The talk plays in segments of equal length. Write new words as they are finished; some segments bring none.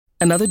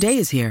Another day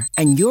is here,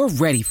 and you're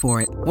ready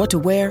for it. What to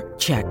wear?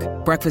 Check.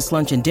 Breakfast,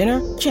 lunch, and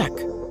dinner? Check.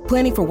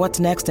 Planning for what's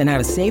next and how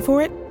to save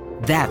for it?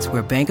 That's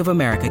where Bank of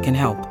America can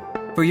help.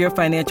 For your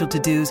financial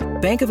to-dos,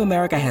 Bank of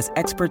America has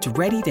experts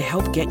ready to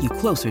help get you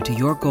closer to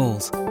your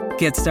goals.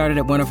 Get started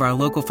at one of our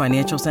local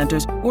financial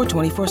centers or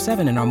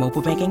 24/7 in our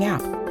mobile banking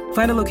app.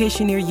 Find a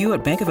location near you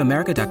at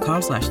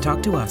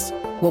bankofamerica.com/talktous.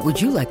 What would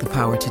you like the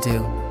power to do?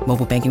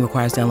 Mobile banking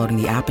requires downloading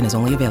the app and is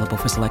only available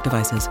for select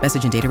devices.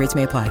 Message and data rates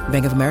may apply.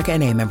 Bank of America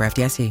N.A., member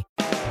FDIC.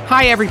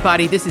 Hi,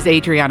 everybody. This is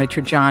Adriana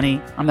Trajani.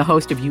 I'm the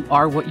host of You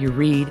Are What You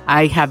Read.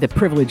 I have the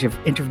privilege of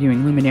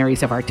interviewing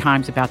luminaries of our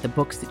times about the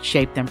books that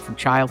shaped them from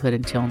childhood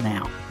until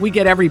now. We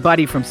get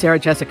everybody from Sarah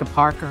Jessica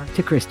Parker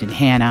to Kristen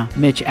Hanna,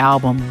 Mitch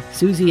Albom,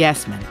 Susie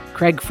Essman,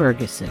 Craig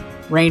Ferguson,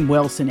 Rainn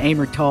Wilson,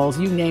 Amor Tolls,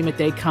 you name it,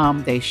 they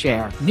come, they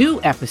share.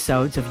 New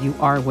episodes of You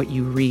Are What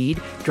You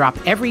Read drop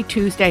every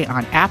Tuesday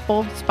on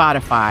Apple,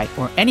 Spotify,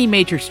 or any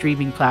major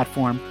streaming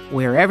platform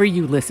wherever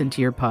you listen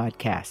to your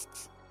podcasts.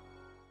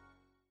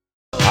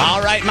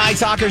 All right, my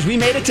talkers, we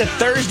made it to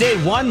Thursday,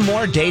 one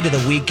more day to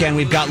the weekend.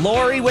 We've got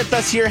Lori with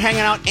us here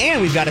hanging out,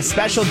 and we've got a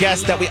special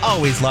guest that we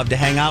always love to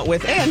hang out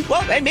with. And,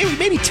 well,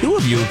 maybe two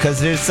of you, because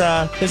there's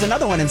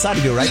another one inside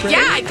of you, right,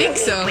 Brittany? Yeah, I think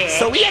so.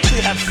 So we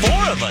actually have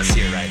four of us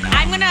here right now.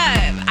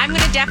 I'm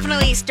gonna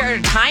definitely start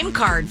a time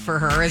card for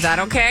her. Is that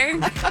okay?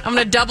 I'm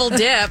gonna double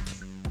dip.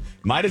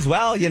 Might as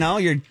well,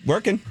 you're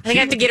working. I think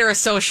I have to get her a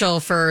social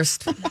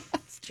first.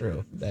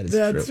 True.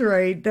 That's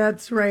right.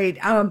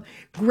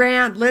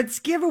 Grant, let's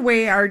give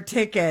away our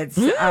tickets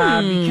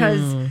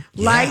because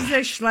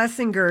Liza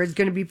Schlesinger is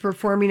going to be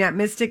performing at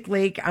Mystic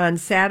Lake on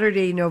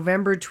Saturday,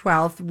 November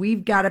 12th.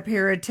 We've got a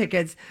pair of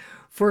tickets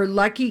for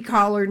lucky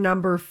caller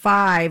number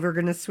 5. We're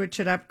going to switch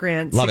it up,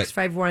 Grant. Love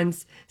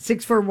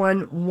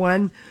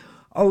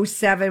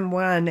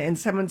 651-641-1071. And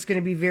someone's going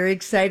to be very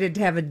excited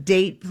to have a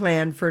date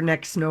planned for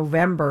next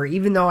November,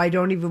 even though I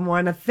don't even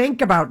want to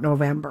think about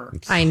November.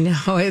 I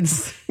know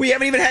we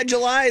haven't even had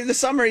July, the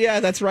summer. Yeah,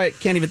 that's right.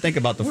 Can't even think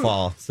about the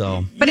fall.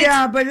 So, but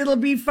it'll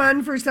be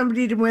fun for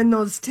somebody to win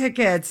those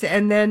tickets.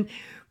 And then,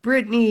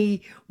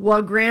 Brittany,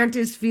 while Grant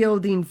is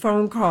fielding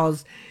phone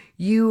calls,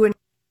 you and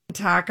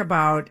talk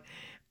about.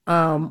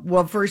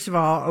 Well, first of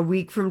all, a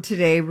week from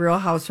today, Real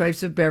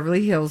Housewives of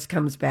Beverly Hills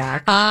comes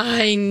back.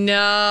 I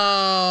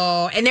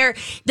know. And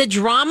the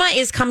drama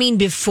is coming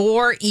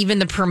before even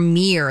the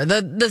premiere.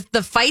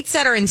 The fights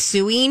that are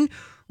ensuing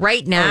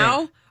right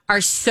now are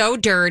so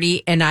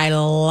dirty, and I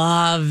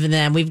love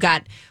them. We've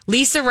got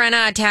Lisa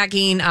Rinna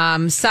attacking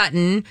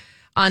Sutton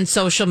on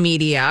social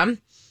media.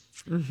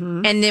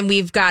 Mm-hmm. And then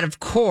we've got, of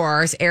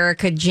course,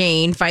 Erica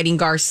Jane fighting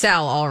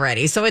Garcelle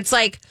already. So it's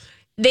like...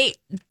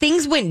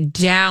 Things went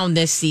down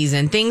this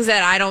season. Things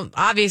that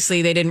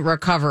obviously they didn't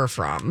recover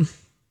from.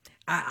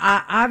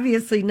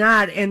 Obviously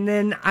not. And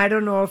then I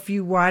don't know if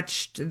you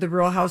watched The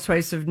Real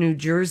Housewives of New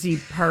Jersey,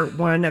 part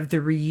 1 of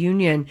the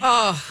reunion.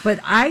 Oh, but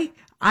I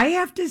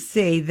have to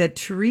say that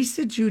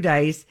Teresa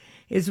Giudice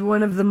is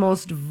one of the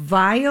most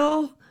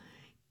vile,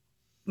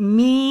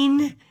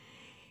 mean,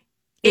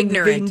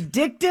 ignorant,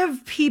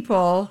 vindictive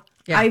people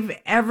I've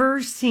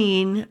ever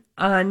seen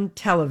on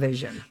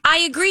television. I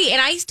agree.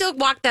 And I still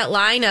walk that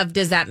line of,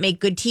 does that make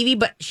good TV?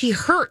 But she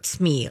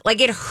hurts me.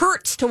 Like, it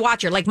hurts to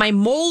watch her. Like, my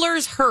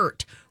molars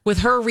hurt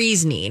with her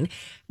reasoning.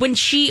 When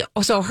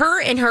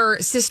her and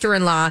her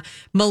sister-in-law,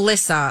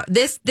 Melissa,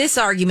 this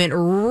argument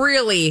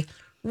really,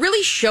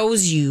 really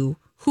shows you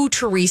who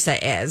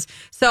Teresa is.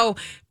 So,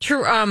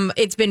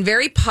 it's been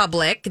very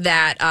public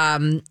that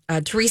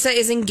Teresa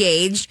is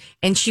engaged,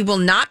 and she will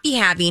not be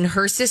having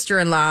her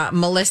sister-in-law,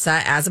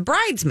 Melissa, as a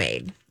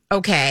bridesmaid.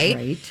 Okay.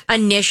 Right.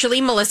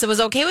 Initially, Melissa was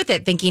okay with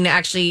it, thinking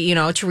actually,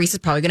 Teresa's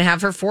probably going to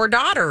have her 4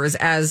 daughters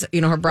as,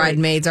 her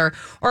bridesmaids or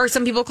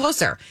some people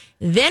closer.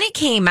 Then it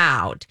came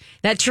out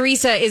that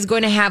Teresa is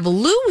going to have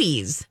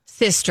Louis'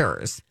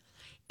 sisters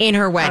in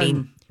her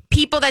wedding.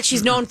 People that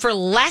she's known for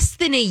less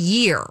than a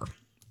year.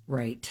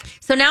 Right.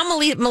 So now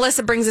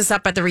Melissa brings this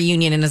up at the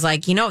reunion and is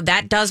like,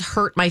 that does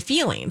hurt my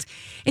feelings.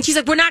 And she's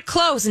like, we're not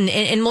close.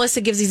 And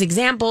Melissa gives these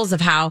examples of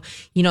how,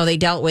 they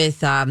dealt with,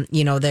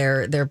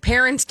 their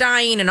parents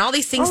dying and all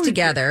these things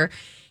together.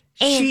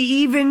 And she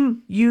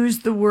even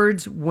used the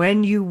words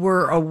 "when you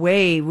were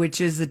away,"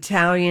 which is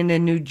Italian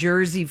in New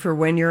Jersey for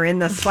when you're in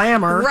the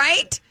slammer.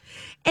 Right.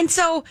 And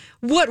so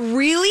what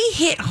really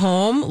hit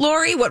home,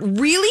 Lori, what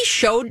really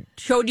showed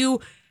you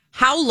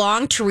how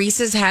long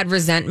Teresa's had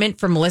resentment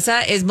for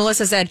Melissa is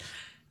Melissa said,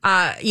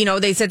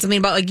 they said something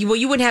about you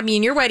wouldn't have me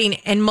in your wedding.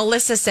 And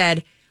Melissa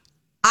said,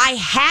 I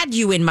had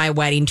you in my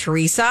wedding,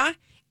 Teresa.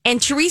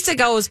 And Teresa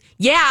goes,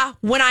 yeah,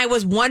 when I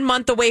was 1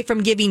 month away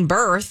from giving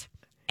birth.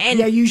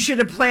 yeah, you should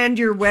have planned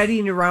your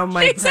wedding around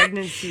my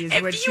pregnancy. Is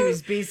if what she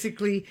was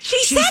basically. She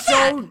she's said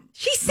that. so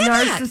She said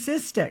that.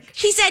 narcissistic.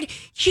 She said,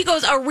 she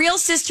goes, a real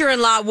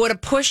sister-in-law would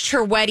have pushed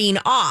her wedding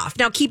off.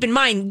 Now, keep in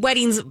mind,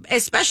 weddings,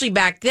 especially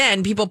back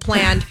then, people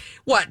planned,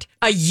 what,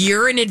 a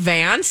year in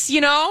advance,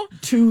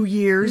 2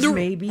 years,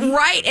 maybe.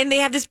 Right. And they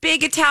had this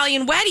big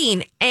Italian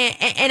wedding.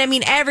 And I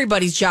mean,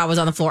 everybody's jaw was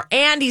on the floor.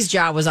 Andy's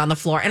jaw was on the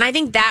floor. And I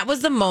think that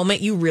was the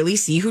moment you really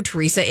see who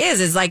Teresa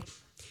is like,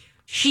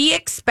 she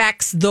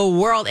expects the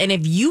world. And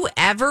if you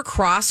ever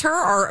cross her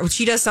or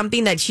she does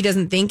something that she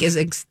doesn't think is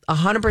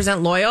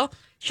 100% loyal,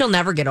 she'll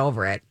never get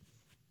over it.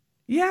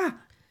 Yeah.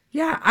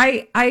 Yeah.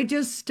 I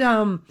just,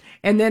 and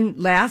then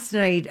last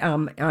night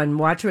on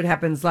Watch What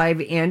Happens Live,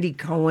 Andy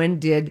Cohen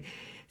did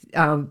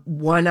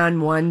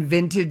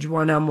vintage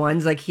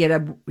one-on-ones. Like he had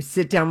a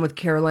sit down with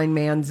Caroline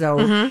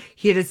Manzo. Mm-hmm.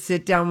 He had a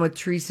sit down with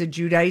Teresa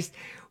Giudice.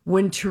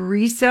 When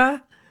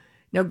Teresa,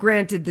 now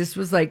granted, this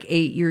was like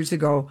 8 years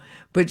ago,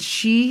 but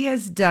she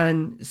has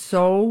done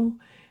so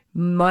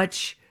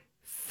much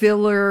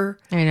filler,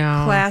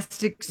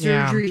 plastic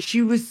surgery. Yeah.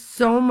 She was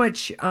so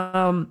much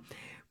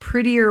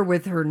prettier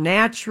with her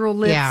natural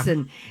lips,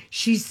 and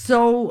she's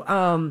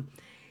so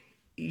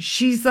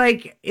she's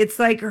like, it's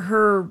like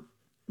her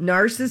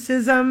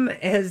narcissism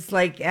is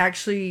like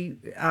actually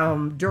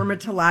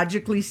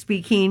dermatologically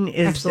speaking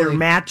is they're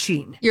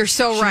matching. You're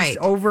so right. She's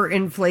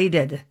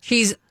overinflated.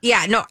 She's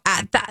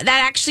that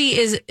actually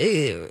is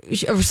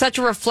such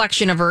a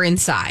reflection of her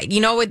inside. You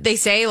know what they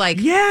say?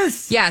 Like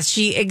yes,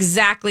 she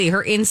exactly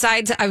her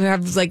insides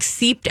have like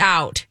seeped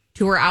out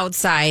to her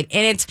outside,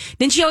 and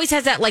then she always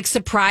has that like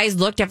surprised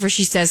look after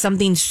she says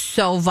something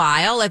so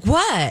vile. Like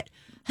what?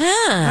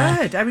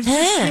 What? I was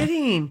just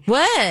kidding.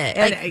 What?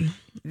 And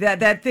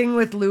that thing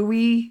with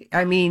Louis,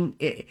 I mean,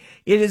 it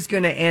is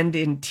going to end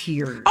in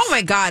tears. Oh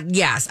my God,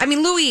 yes. I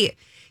mean, Louis,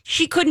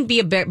 she couldn't be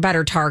a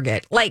better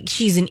target. Like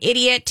she's an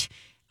idiot.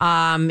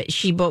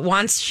 She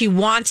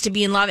wants to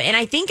be in love, and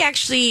I think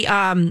actually,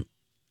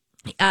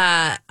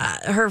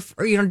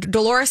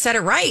 Dolores said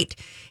it right.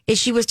 Is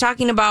she was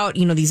talking about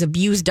these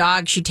abused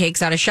dogs she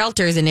takes out of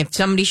shelters, and if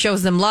somebody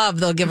shows them love,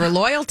 they'll give her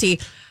loyalty.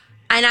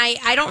 And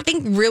I don't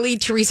think really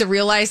Teresa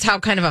realized how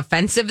kind of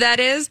offensive that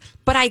is,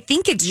 but I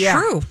think it's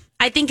true.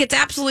 I think it's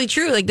absolutely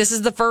true. Like, this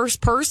is the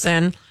first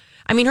person.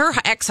 I mean, her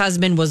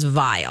ex-husband was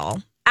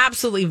vile,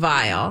 absolutely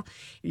vile.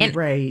 And,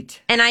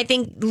 right. And I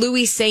think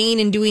Louis saying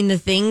and doing the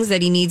things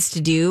that he needs to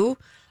do.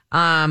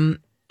 And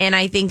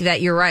I think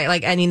that you're right.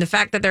 Like, I mean, the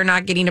fact that they're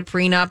not getting a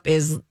prenup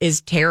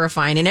is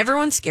terrifying, and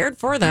everyone's scared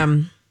for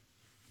them.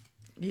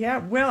 Yeah.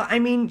 Well, I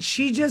mean,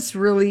 she just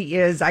really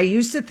is. I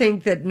used to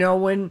think that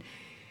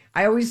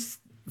I always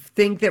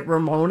think that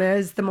Ramona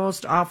is the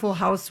most awful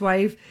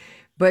housewife.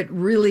 But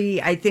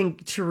really, I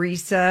think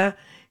Teresa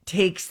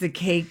takes the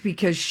cake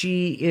because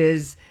she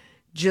is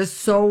just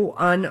so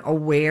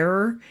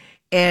unaware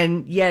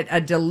and yet a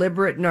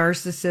deliberate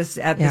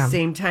narcissist at the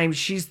same time.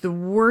 She's the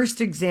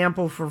worst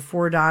example for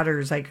 4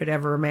 daughters I could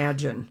ever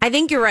imagine. I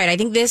think you're right. I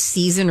think this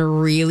season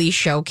really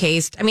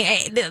showcased. I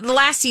mean, the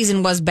last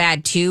season was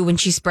bad too when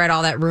she spread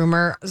all that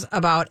rumor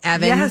about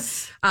Evan,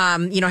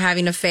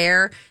 having an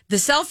affair. The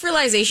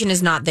self-realization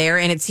is not there,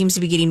 and it seems to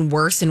be getting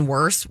worse and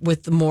worse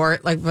with the more,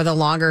 like, for the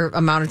longer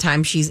amount of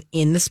time she's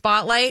in the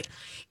spotlight.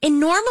 And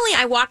normally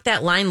I walk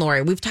that line,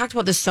 Lori. We've talked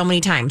about this so many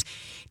times.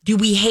 Do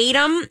we hate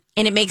them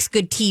and it makes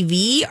good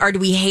TV, or do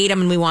we hate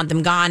them and we want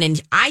them gone? And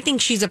I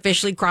think she's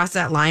officially crossed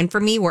that line for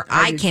me where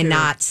I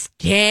cannot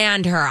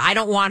stand her. I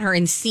don't want her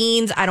in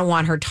scenes. I don't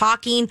want her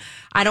talking.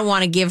 I don't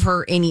want to give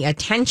her any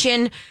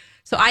attention.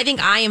 So I think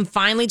I am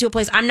finally to a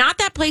place. I'm not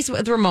that place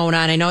with Ramona,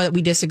 and I know that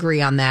we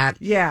disagree on that.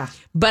 Yeah.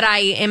 But I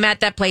am at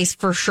that place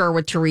for sure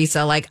with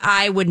Teresa. Like,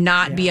 I would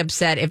not be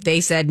upset if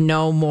they said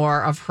no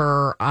more of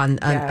her on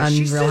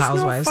Real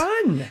Housewives.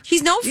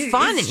 She's no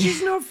fun.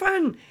 She's no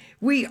fun.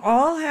 We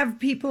all have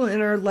people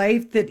in our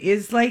life that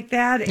is like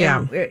that.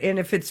 And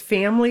if it's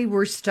family,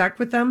 we're stuck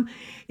with them.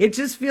 It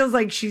just feels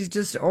like she's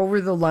just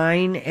over the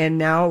line. And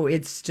now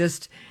it's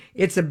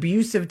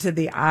abusive to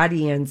the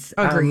audience.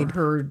 Agreed.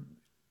 Her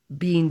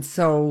being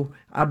so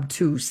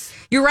obtuse.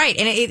 You're right.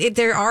 And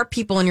there are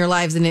people in your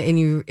lives, and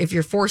if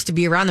you're forced to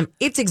be around them,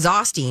 it's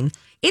exhausting.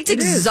 It's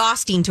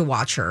exhausting to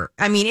watch her.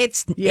 I mean,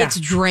 it's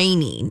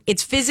draining.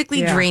 It's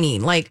physically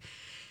draining. Like,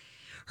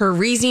 her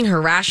reasoning,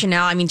 her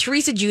rationale. I mean,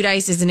 Teresa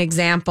Giudice is an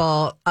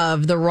example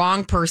of the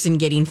wrong person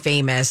getting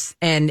famous,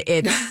 and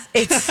it's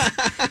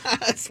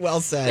that's well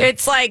said.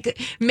 It's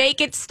like, make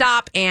it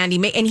stop, Andy.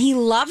 And he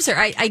loves her.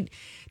 There's like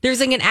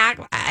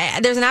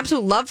there's an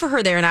absolute love for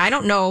her there, and I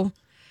don't know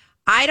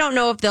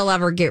if they'll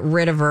ever get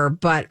rid of her,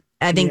 but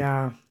I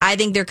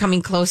think they're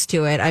coming close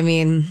to it. I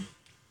mean,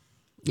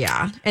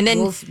 yeah, and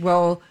then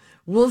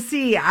we'll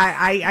see.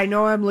 I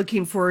know I'm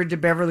looking forward to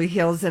Beverly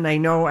Hills, and I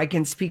know I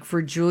can speak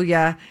for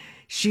Julia.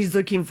 She's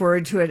looking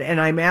forward to it, and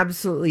I'm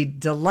absolutely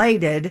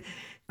delighted.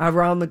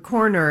 Around the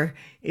corner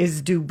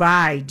is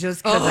Dubai,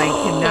 just because I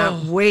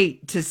cannot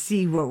wait to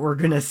see what we're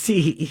going to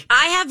see.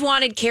 I have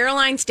wanted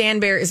Caroline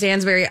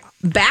Stansberry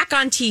back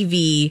on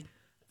TV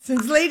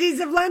Since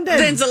Ladies of London.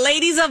 Since the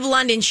Ladies of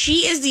London.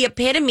 She is the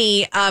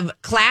epitome of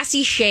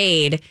classy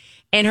shade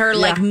and her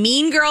like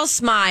mean girl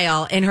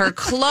smile and her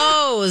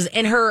clothes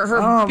and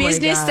her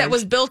business that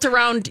was built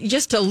around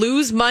just to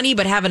lose money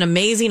but have an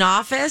amazing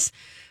office.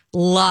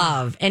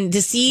 Love. And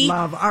to see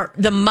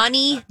the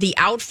money, the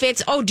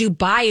outfits. Oh,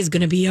 Dubai is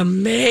going to be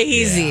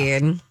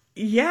amazing.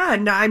 Yeah,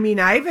 no, I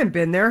mean, I haven't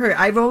been there.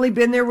 I've only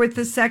been there with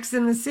the Sex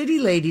and the City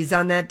ladies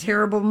on that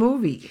terrible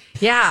movie.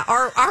 Yeah,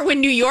 or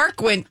when New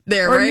York went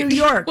there, or right? New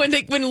York. When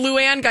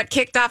Luann got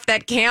kicked off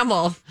that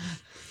camel.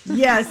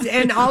 Yes,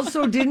 and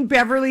also didn't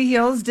Beverly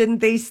Hills, didn't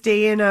they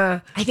stay in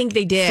I think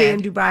they did. Stay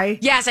in Dubai?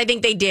 Yes, I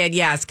think they did,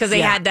 yes, because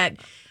they had that.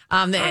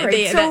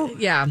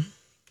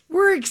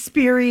 We're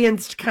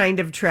experienced kind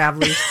of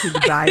travelers to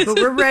Dubai, but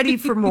we're ready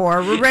for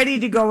more. We're ready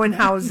to go in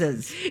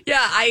houses. Yeah,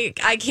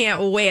 I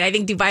can't wait. I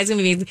think Dubai's going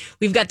to be amazing.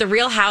 We've got the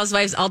Real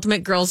Housewives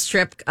Ultimate Girls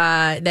Trip.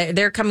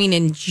 They're coming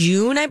in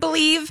June, I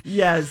believe.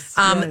 Yes.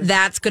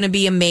 That's going to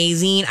be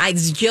amazing.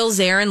 Jill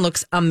Zarin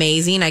looks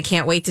amazing. I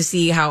can't wait to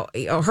see how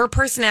her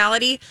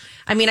personality.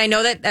 I mean, I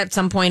know that at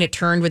some point it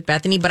turned with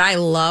Bethany, but I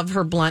love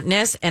her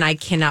bluntness, and I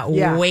cannot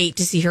wait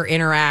to see her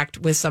interact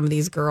with some of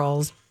these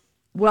girls.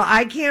 Well,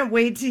 I can't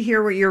wait to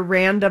hear what your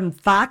random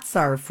thoughts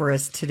are for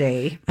us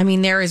today. I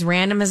mean, they're as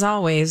random as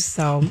always.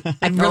 So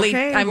I'm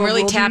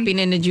really tapping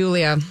into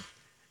Julia.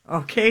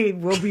 Okay,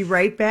 we'll be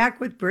right back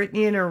with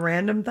Brittany and her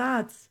random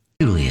thoughts.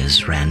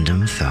 Julia's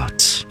random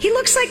thoughts. He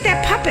looks like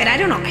that puppet. I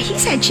don't know.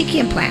 He's had cheeky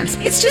implants.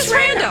 It's just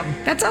random.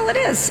 That's all it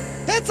is.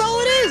 That's all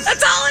it is.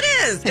 That's all it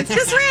is. It's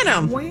just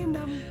random.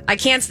 Random. I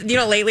can't.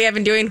 Lately I've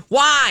been doing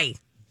why.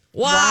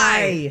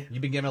 You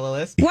been giving a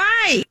list?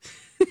 Why?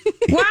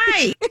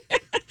 Why?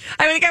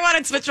 I think I want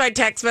to switch my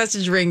text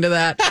message ring to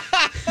that.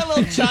 A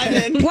little chime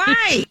in.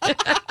 Why?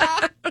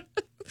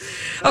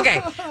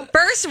 Okay.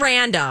 First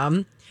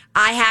random.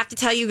 I have to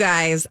tell you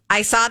guys,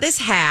 I saw this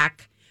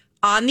hack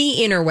on the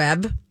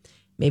interweb.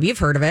 Maybe you've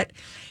heard of it.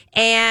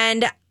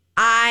 And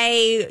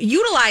I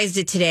utilized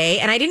it today,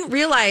 and I didn't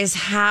realize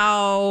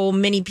how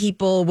many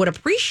people would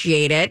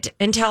appreciate it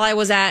until I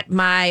was at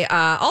my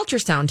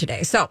ultrasound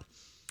today. So,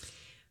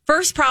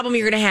 first problem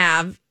you're going to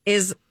have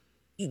is,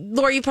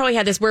 Lori, you probably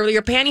had this, where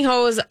your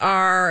pantyhose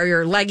or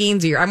your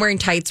leggings, I'm wearing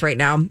tights right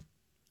now,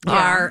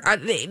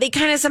 they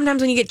kind of,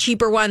 sometimes when you get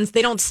cheaper ones,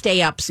 they don't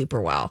stay up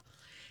super well.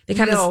 They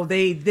kind of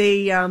they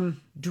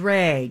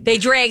drag. They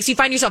drag, so you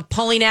find yourself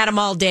pulling at them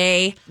all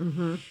day.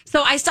 Mm-hmm.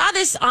 So I saw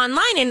this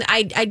online, and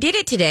I did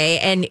it today,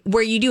 and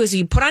where you do is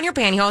you put on your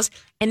pantyhose,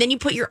 and then you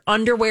put your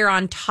underwear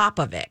on top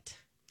of it.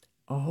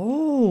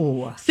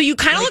 Oh. So you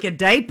kind of look like a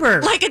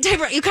diaper. Like a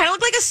diaper. You kind of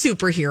look like a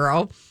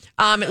superhero.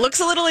 It looks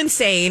a little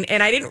insane,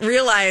 and I didn't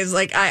realize,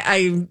 like,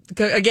 I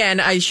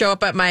show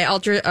up at my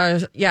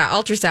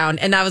ultrasound,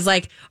 and I was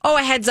like, oh,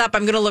 a heads up,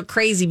 I'm going to look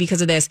crazy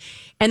because of this.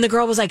 And the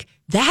girl was like,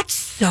 that's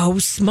so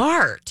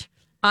smart.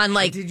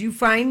 Did you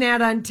find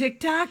that on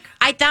TikTok?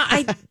 I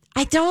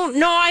don't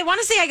know. I want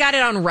to say I got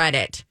it on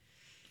Reddit.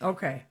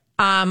 Okay.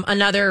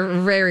 Another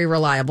very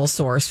reliable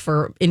source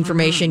for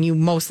information you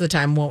most of the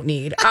time won't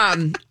need.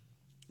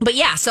 But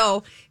yeah,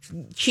 so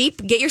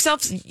cheap, get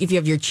yourself, if you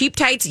have your cheap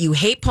tights you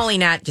hate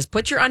pulling at, just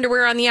put your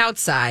underwear on the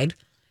outside,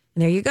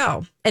 and there you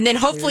go. And then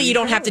hopefully you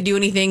don't have to do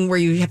anything where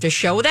you have to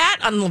show that.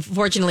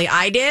 Unfortunately,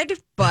 I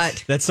did,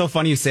 but... That's so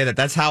funny you say that.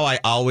 That's how I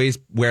always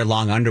wear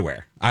long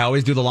underwear. I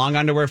always do the long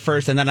underwear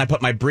first, and then I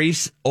put my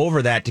briefs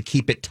over that to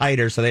keep it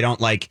tighter so they don't,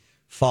 like,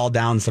 fall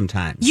down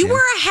sometimes. You were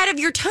ahead of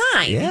your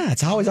time. Yeah,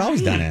 it's always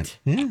done it.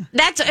 Yeah.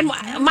 And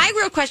my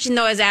real question,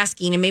 though, is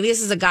asking, and maybe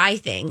this is a guy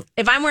thing,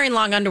 if I'm wearing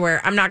long underwear,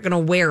 I'm not going to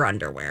wear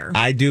underwear.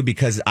 I do,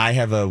 because I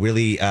have a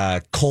really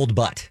cold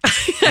butt.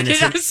 And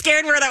I was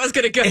scared where that was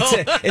going to go.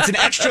 It's an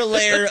extra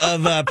layer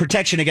of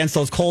protection against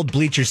those cold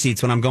bleacher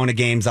seats when I'm going to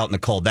games out in the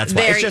cold. That's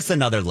why it's just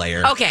another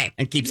layer. Okay.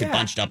 And keeps it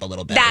bunched up a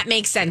little bit. That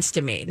makes sense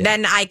to me. Yeah.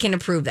 Then I can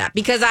approve that,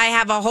 because I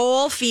have a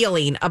whole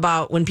feeling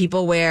about when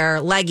people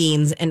wear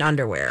leggings and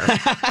underwear.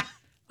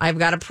 I've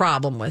got a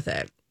problem with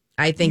it.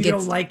 I think you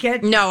don't like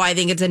it? No, I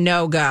think it's a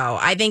no-go.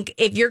 I think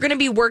if you're going to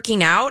be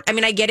working out, I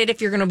mean, I get it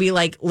if you're going to be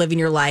like living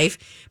your life,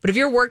 but if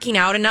you're working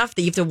out enough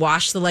that you have to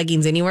wash the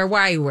leggings anywhere,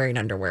 why are you wearing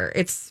underwear?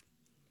 It's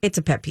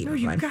a pet peeve. No,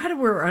 you got to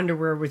wear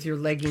underwear with your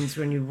leggings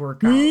when you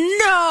work out.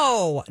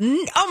 No.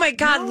 Oh my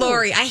God, no.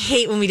 Lori, I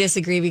hate when we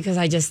disagree, because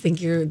I just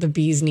think you're the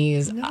bee's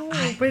knees. No,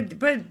 but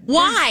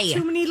why?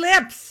 Too many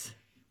lips.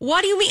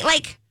 What do you mean?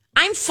 Like,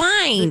 I'm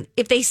fine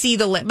if they see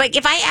the lip. Like,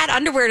 if I add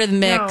underwear to the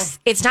mix,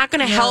 it's not going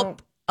to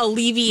help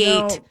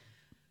alleviate.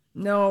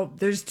 No,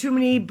 there's too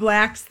many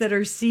blacks that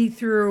are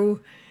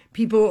see-through.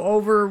 People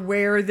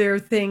overwear their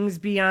things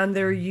beyond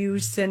their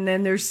use, and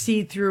then they're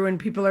see-through, and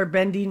people are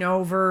bending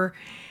over,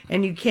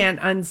 and you can't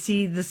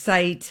unsee the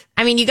sight.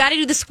 I mean, you got to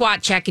do the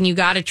squat check, and you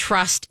got to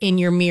trust in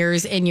your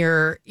mirrors and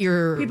your...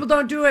 People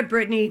don't do it,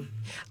 Brittany.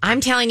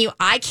 I'm telling you,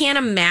 I can't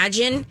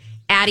imagine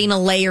adding a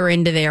layer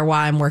into there while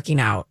I'm working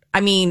out. I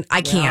mean,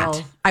 I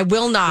can't. I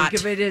will not. Think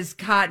of it as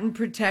cotton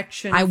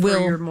protection for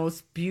your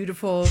most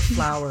beautiful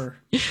flower.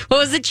 What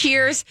was it?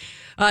 Cheers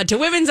to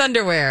women's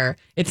underwear.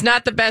 It's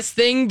not the best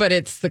thing, but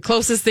it's the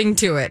closest thing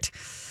to it.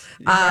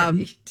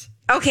 Right.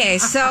 Okay,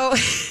 so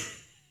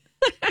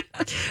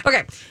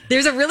okay,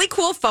 there's a really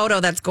cool photo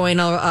that's going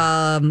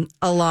around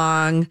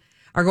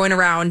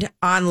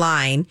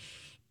online,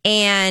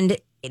 and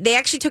they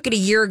actually took it a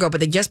year ago, but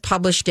they just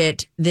published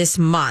it this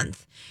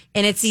month.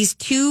 And it's these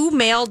two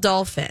male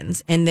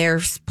dolphins, and they're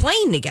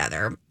playing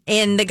together.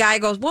 And the guy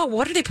goes, "Whoa,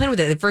 what are they playing with?"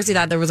 At first, he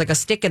thought there was like a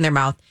stick in their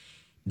mouth.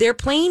 They're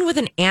playing with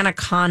an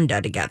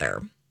anaconda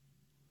together.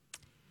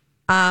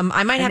 I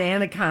might have An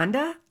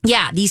anaconda?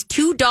 Yeah, these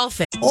two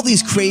dolphins. All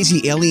these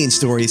crazy alien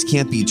stories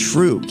can't be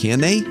true, can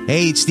they?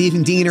 Hey, it's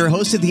Stephen Diener,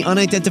 host of the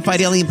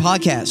Unidentified Alien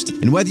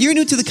Podcast. And whether you're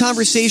new to the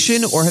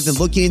conversation or have been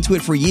looking into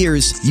it for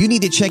years, you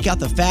need to check out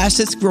the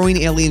fastest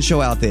growing alien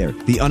show out there,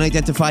 the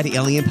Unidentified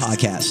Alien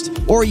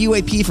Podcast, or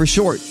UAP for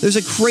short. There's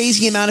a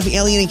crazy amount of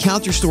alien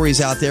encounter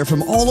stories out there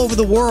from all over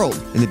the world.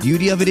 And the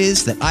beauty of it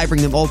is that I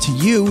bring them all to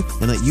you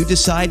and let you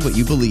decide what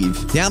you believe.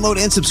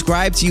 Download and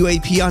subscribe to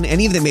UAP on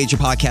any of the major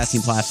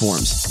podcasting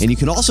platforms. And you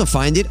can also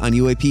find it on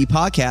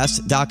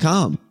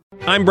UAPpodcast.com.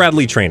 I'm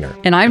Bradley Trainer.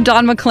 And I'm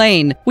Don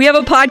McClain. We have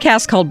a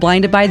podcast called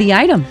Blinded by the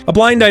Item. A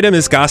blind item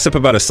is gossip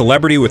about a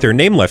celebrity with their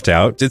name left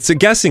out. It's a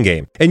guessing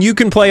game, and you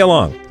can play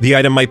along. The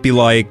item might be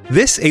like,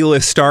 this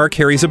A-list star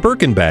carries a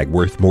Birkin bag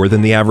worth more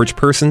than the average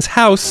person's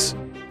house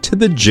to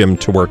the gym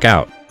to work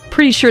out.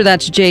 Pretty sure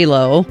that's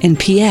J-Lo. And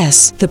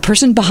P.S. the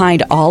person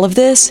behind all of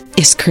this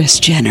is Kris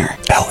Jenner,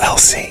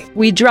 LLC.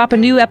 We drop a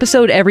new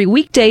episode every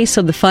weekday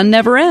so the fun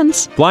never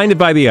ends. Blinded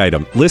by the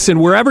Item. Listen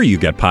wherever you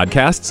get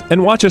podcasts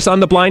and watch us on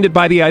the Blinded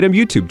by the Item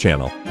YouTube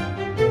channel.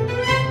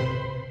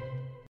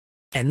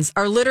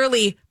 Are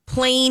literally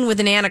playing with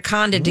an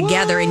anaconda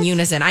together in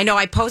unison. I know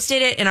I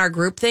posted it in our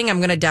group thing. I'm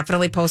going to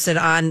definitely post it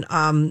on,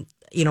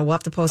 we'll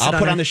have to post it I'll on.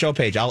 put on the show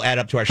page. I'll add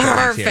up to our show page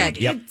here. Perfect.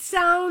 Yep. It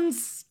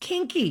sounds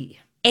kinky.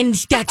 And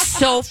that's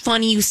so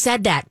funny you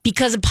said that,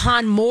 because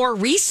upon more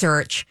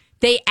research,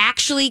 they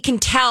actually can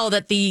tell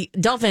that the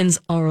dolphins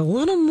are a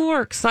little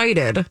more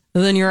excited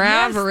than your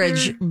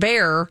average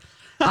bear.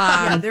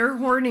 Yeah, they're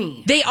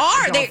horny. They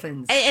are.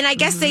 Dolphins. And I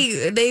guess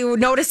they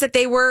noticed that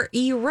they were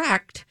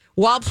erect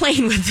while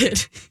playing with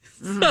it.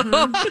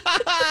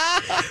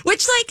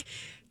 Which, like,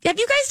 have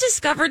you guys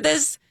discovered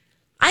this?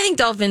 I think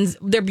dolphins,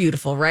 they're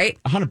beautiful, right?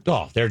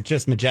 They're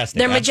just majestic.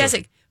 They're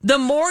majestic. The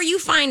more you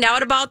find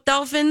out about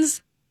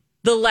dolphins,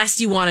 the less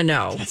you want to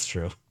know. That's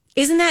true.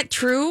 Isn't that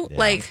true? Yeah.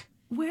 Like,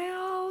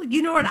 Well,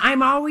 you know what?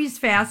 I'm always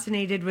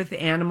fascinated with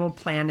Animal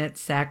Planet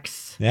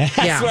sex. That's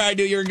where I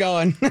knew you were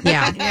going.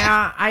 yeah.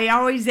 Yeah, I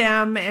always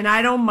am, and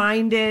I don't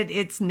mind it.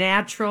 It's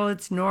natural,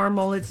 it's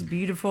normal, it's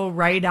beautiful,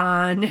 right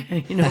on.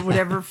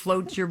 Whatever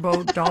floats your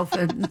boat,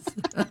 dolphins.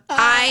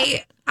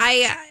 I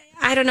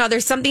don't know.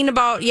 There's something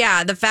about,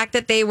 the fact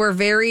that they were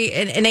very,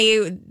 and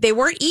they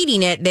weren't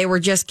eating it. They were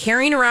just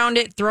carrying around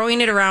it,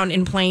 throwing it around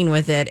and playing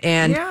with it.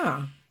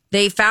 And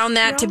they found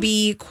that to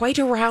be quite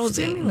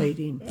arousing.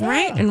 Stimulating.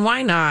 Right? And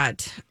why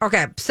not?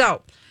 Okay.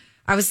 So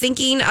I was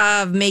thinking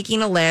of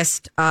making a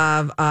list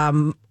of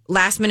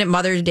last minute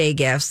Mother's Day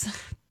gifts,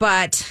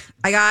 but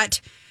I got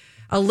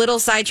a little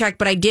sidetracked,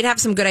 but I did have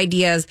some good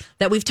ideas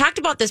that we've talked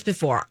about this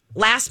before.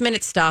 Last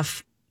minute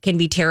stuff can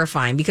be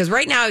terrifying because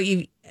right now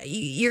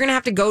you're going to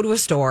have to go to a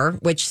store,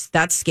 which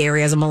that's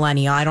scary as a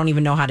millennial. I don't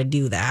even know how to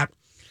do that.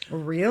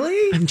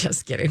 Really? I'm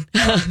just kidding.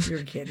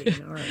 You're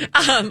kidding. All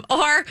right.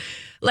 Or,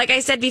 like I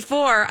said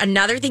before,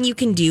 another thing you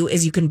can do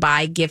is you can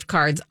buy gift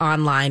cards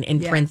online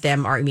and print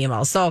them or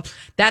email. So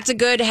that's a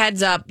good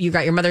heads up. You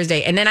got your Mother's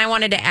Day. And then I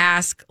wanted to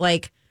ask,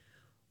 like,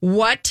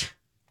 what,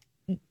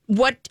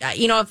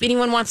 if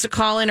anyone wants to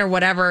call in or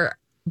whatever,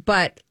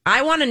 but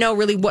I want to know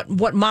really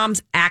what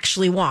moms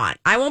actually want.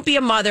 I won't be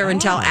a mother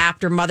until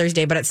after Mother's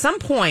Day, but at some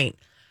point,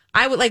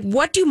 I would like,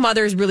 what do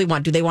mothers really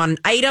want? Do they want an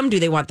item? Do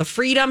they want the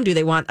freedom? Do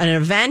they want an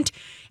event?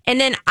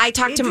 And then I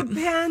talked to... It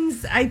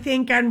depends, I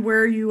think, on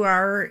where you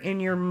are in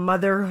your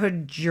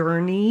motherhood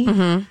journey.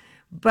 Mm-hmm.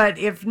 But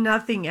if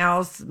nothing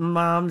else,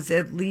 moms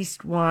at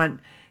least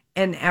want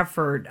an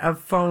effort, a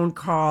phone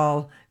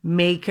call,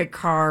 make a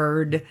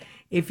card.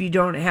 If you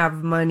don't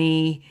have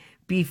money,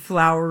 be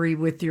flowery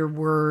with your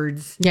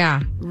words.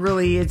 Yeah.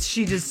 Really, and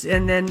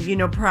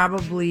then,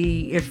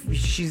 probably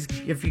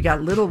if you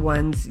got little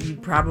ones, you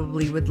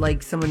probably would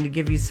like someone to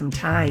give you some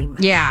time.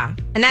 Yeah.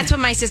 And that's what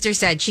my sister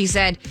said. She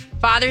said,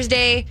 Father's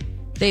Day,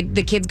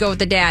 the kids go with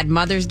the dad.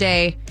 Mother's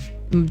Day,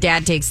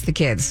 dad takes the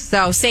kids.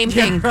 So same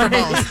thing for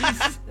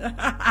both.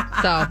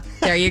 So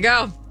there you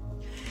go.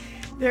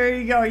 There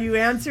you go. You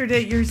answered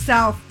it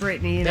yourself,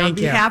 Brittany. And on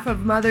behalf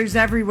of mothers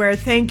everywhere,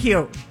 thank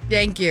you.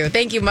 Thank you.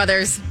 Thank you,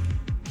 mothers.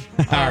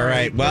 All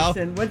right. Well,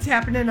 listen, what's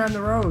happening on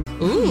the road?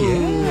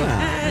 Ooh.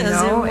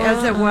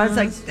 As it was.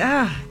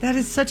 That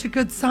is such a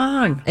good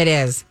song. It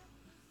is.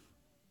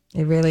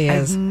 It really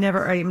is. I'm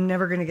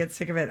never going to get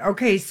sick of it.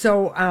 Okay,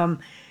 so,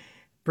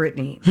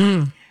 Brittany,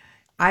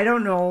 I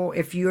don't know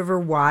if you ever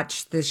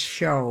watched this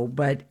show,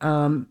 but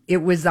it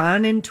was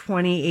on in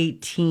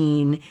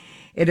 2018.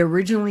 It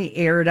originally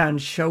aired on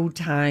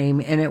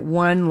Showtime, and it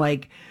won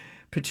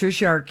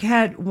Patricia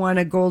Arquette won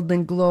a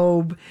Golden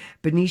Globe.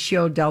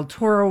 Benicio del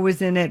Toro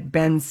was in it.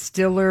 Ben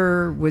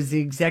Stiller was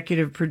the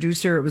executive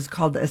producer. It was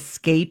called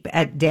Escape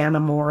at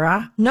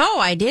Dannemora. No,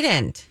 I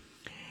didn't.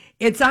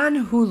 It's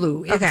on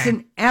Hulu. It's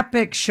an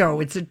epic show.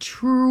 It's a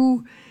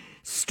true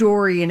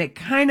story, and it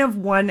kind of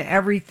won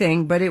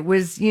everything, but it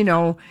was, it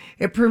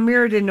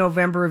premiered in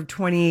November of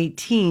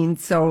 2018.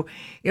 So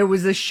it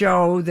was a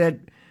show that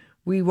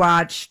we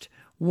watched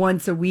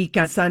once a week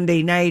on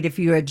Sunday night if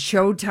you had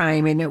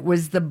Showtime, and it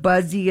was the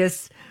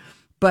buzziest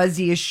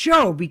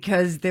show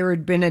because there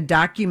had been a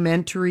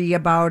documentary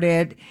about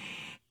it,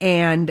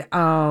 and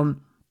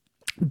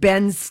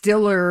Ben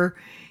Stiller,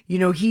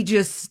 he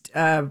just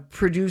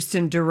produced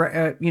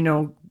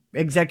and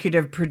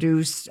executive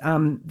produced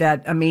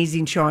that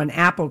amazing show on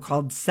Apple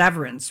called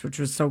Severance, which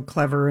was so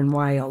clever and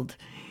wild.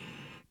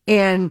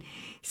 And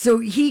so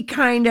he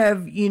kind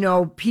of,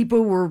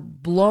 people were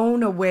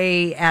blown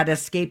away at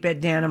Escape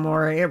at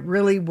Dannemora. It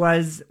really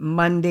was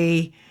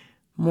Monday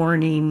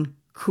morning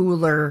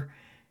cooler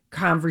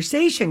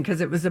conversation because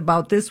it was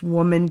about this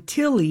woman,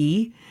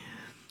 Tilly,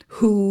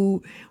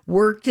 who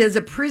worked as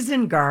a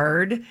prison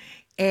guard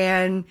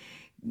and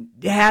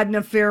had an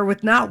affair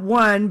with not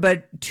one,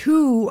 but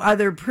two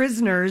other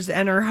prisoners,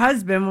 and her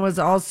husband was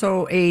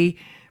also a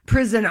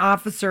prison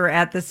officer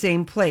at the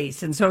same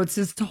place. And so it's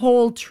this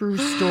whole true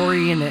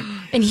story in it.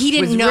 And he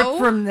didn't know?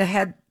 From the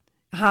head.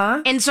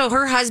 Huh? And so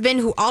her husband,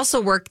 who also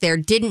worked there,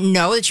 didn't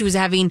know that she was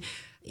having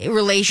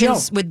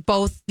relations with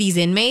both these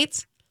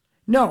inmates?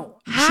 No,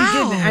 How? She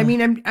didn't. I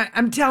mean,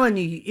 I'm telling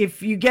you,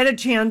 if you get a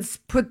chance,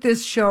 put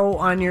this show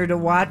on your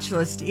to-watch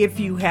list if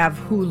you have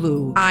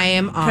Hulu. I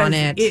am on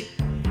it.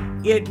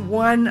 It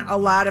won a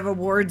lot of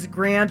awards.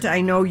 Grant, I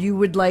know you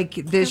would like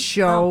this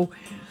show.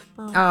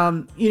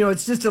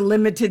 It's just a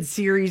limited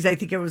series. I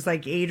think it was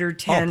like 8 or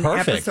 10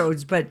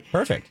 episodes. But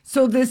perfect.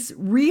 So this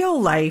real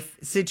life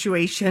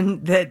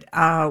situation that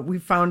we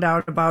found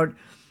out about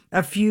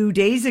a few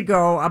days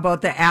ago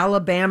about the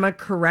Alabama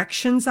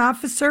corrections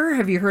officer.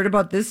 Have you heard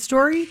about this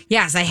story?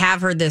 Yes, I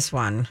have heard this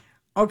one.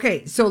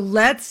 Okay, so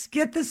let's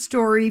get the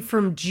story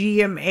from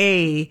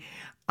GMA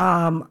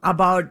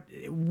about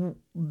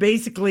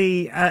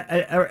basically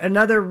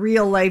another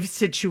real life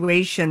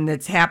situation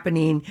that's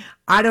happening.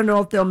 I don't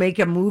know if they'll make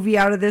a movie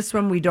out of this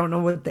one. We don't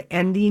know what the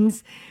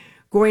ending's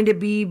going to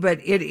be,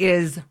 but it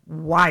is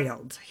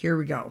wild. Here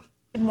we go.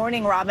 Good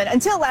morning, Robin.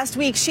 Until last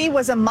week, she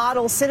was a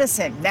model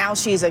citizen. Now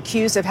she's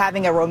accused of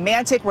having a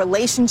romantic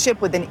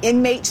relationship with an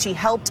inmate she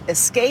helped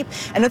escape.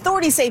 And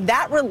authorities say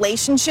that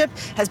relationship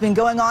has been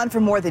going on for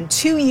more than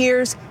 2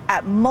 years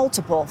at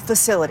multiple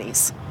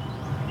facilities.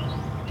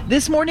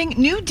 This morning,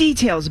 new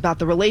details about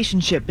the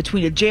relationship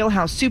between a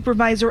jailhouse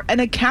supervisor and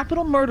a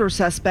capital murder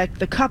suspect,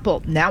 the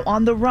couple now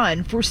on the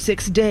run for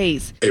 6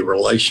 days. A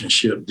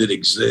relationship did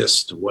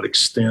exist. To what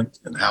extent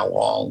and how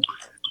long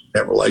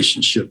that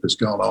relationship has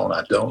gone on,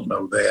 I don't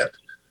know that.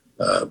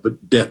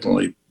 But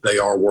definitely they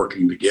are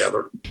working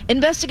together.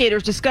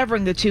 Investigators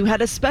discovering the two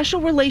had a special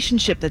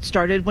relationship that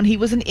started when he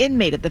was an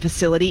inmate at the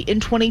facility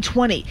in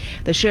 2020.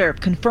 The sheriff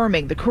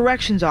confirming the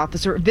corrections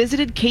officer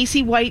visited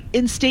Casey White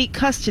in state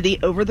custody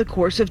over the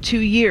course of 2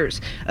 years.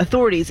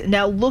 Authorities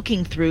now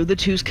looking through the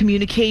two's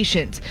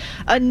communications.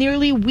 A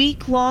nearly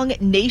week-long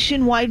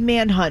nationwide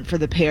manhunt for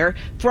the pair.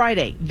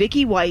 Friday,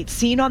 Vicky White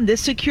seen on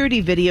this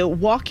security video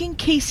walking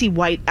Casey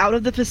White out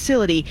of the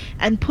facility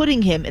and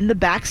putting him in the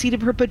backseat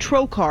of her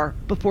patrol car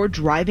before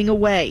driving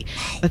away.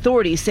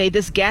 Authorities say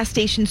this gas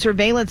station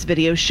surveillance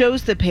video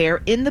shows the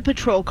pair in the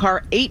patrol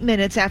car 8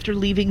 minutes after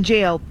leaving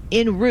jail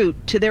en route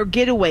to their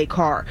getaway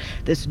car,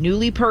 this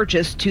newly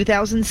purchased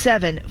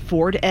 2007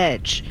 Ford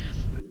Edge.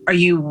 Are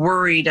you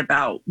worried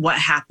about what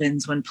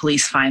happens when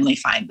police finally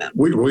find them?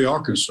 We are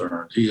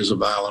concerned. He is a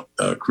violent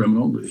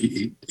criminal.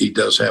 He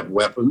does have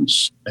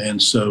weapons.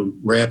 And so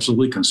we're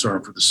absolutely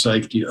concerned for the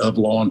safety of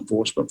law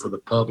enforcement, for the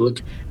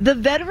public. The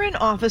veteran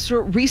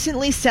officer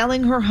recently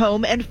selling her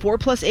home and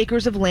 4+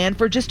 acres of land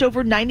for just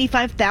over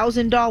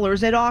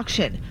 $95,000 at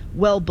auction,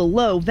 well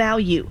below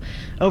value.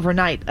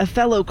 Overnight, a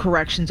fellow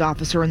corrections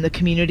officer in the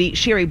community,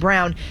 Sherry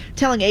Brown,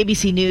 telling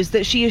ABC News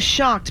that she is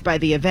shocked by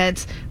the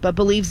events, but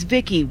believes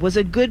Vicky was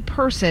a good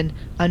person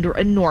under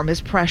enormous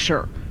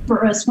pressure.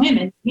 For us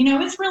women,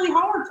 it's really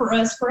hard for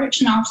us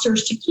correction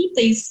officers to keep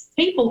these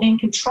people in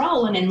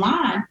control and in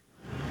line.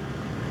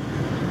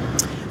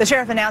 The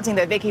sheriff announcing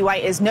that Vicky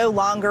White is no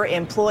longer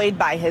employed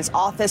by his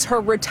office.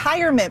 Her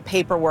retirement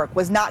paperwork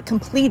was not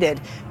completed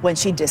when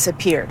she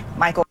disappeared.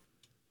 Michael.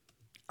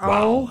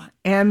 Wow.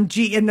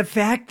 OMG. And the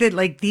fact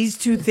that these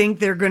two think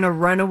they're going to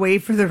run away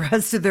for the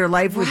rest of their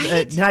life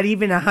with not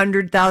even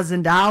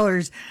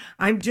 $100,000.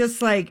 I'm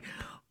just like,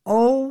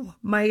 oh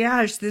my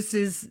gosh, this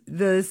is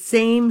the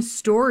same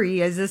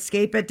story as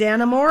Escape at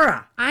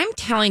Dannemora. I'm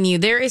telling you,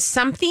 there is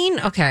something.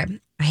 Okay,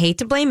 I hate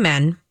to blame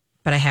men,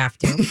 but I have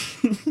to.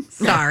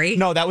 Sorry.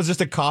 No, that was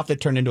just a cough that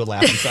turned into a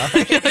laugh. I'm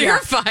sorry. You're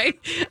fine.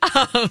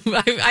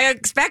 I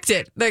expect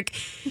it.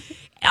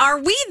 Are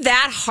we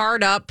that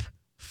hard up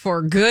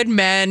for good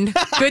men,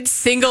 good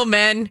single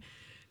men,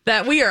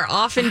 that we are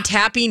often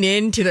tapping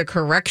into the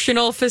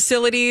correctional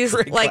facilities?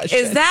 Great like, question.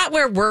 is that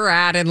where we're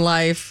at in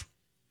life?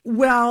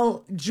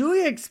 Well,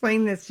 Julia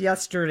explained this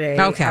yesterday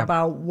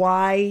about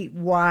why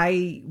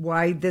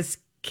this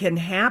can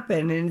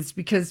happen, and it's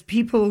because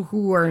people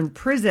who are in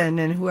prison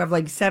and who have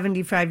like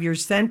 75-year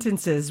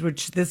sentences,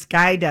 which this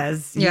guy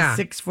does, he's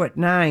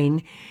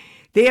 6'9",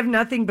 they have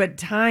nothing but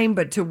time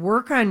but to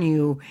work on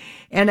you.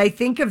 And I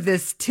think of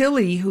this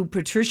Tilly, who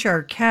Patricia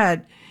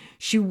Arquette,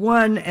 she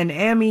won an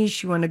Emmy,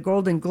 she won a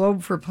Golden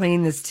Globe for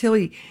playing this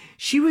Tilly.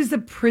 She was a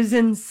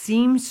prison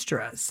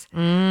seamstress.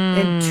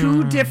 And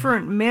two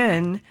different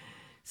men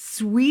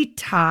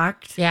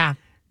sweet-talked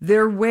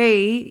their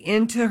way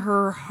into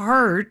her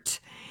heart.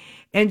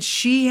 And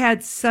she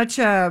had such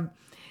a,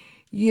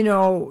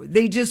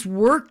 they just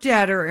worked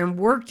at her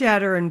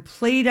and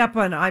played up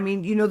on,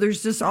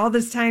 there's just all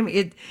this time.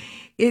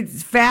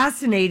 It's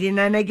fascinating.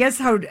 And I guess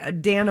how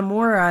Dana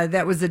Mora,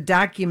 that was a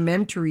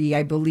documentary,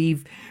 I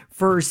believe,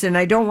 first. And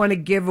I don't want to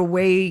give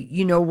away,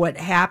 what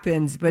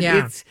happens, but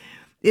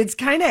it's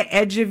kind of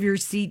edge of your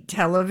seat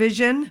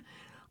television.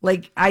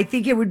 Like, I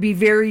think it would be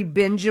very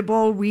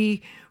bingeable.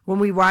 When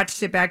we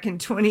watched it back in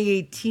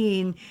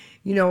 2018,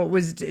 it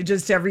was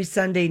just every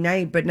Sunday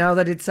night. But now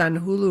that it's on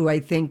Hulu,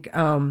 I think,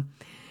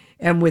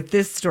 and with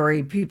this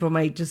story, people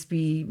might just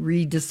be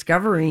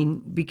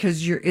rediscovering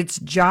because it's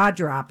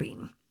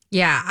jaw-dropping.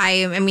 Yeah,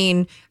 I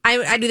mean,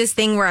 I do this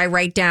thing where I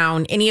write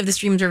down any of the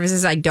streaming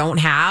services I don't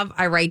have.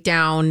 I write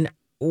down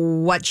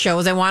what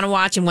shows I want to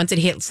watch, and once it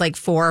hits like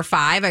 4 or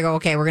 5, I go,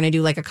 okay, we're going to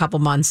do like a couple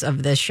months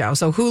of this show.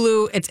 So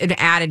Hulu, it's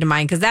added to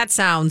mine because that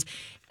sounds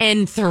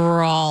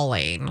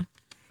enthralling.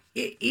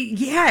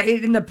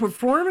 And the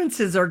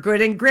performances are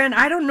good. And Grant,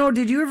 I don't know,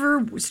 did you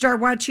ever start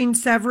watching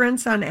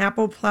Severance on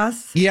Apple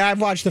Plus? Yeah,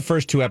 I've watched the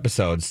first 2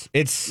 episodes.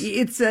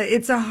 It's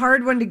a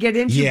hard one to get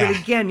into, but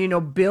again,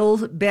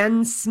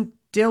 Ben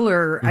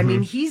Stiller, I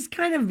mean, he's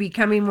kind of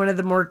becoming one of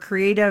the more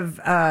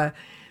creative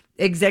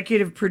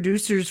executive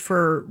producers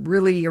for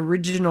really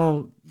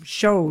original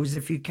shows.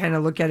 If you kind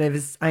of look at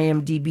his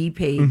IMDb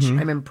page,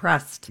 I'm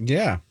impressed.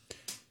 Yeah.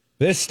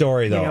 This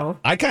story, though,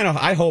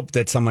 I hope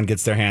that someone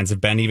gets their hands, if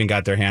Ben even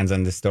got their hands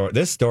on this story.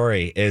 This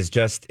story is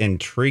just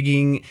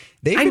intriguing.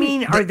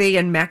 Are they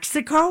in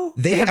Mexico?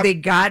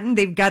 They've got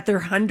their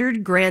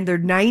 $100,000, their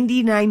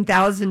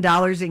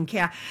 $99,000 in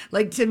cash.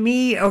 Like, to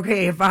me,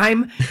 okay, if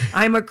I'm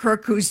a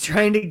crook who's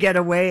trying to get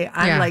away,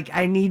 I'm like,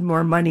 I need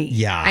more money.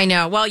 Yeah, I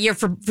know. Well,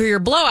 for your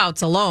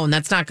blowouts alone,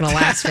 that's not going to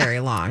last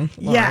very long.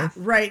 Yeah,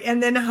 right.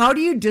 And then how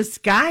do you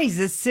disguise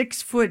a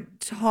 6 foot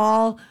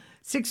tall,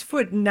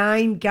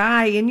 6'9"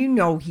 guy, and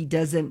he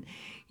doesn't,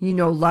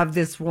 love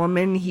this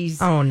woman. He's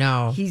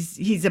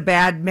a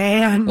bad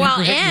man. Well,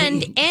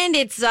 and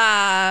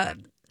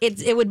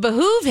it would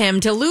behoove him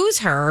to lose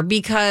her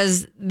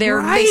because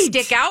they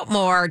stick out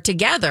more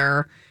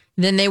together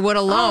than they would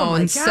alone. Oh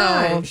my so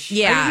gosh. I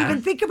didn't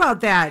even think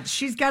about that.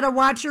 She's got to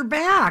watch her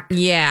back.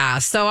 Yeah.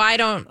 So I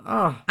don't.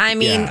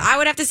 I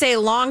would have to say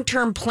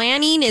long-term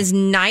planning is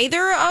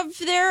neither of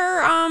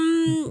their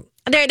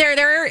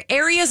There are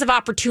areas of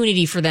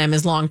opportunity for them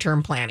as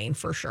long-term planning,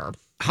 for sure.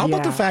 How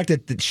about the fact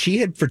that she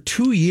had for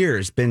 2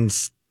 years been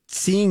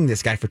seeing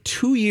this guy for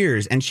 2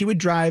 years, and she would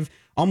drive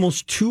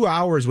almost 2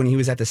 hours when he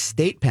was at the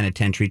state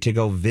penitentiary to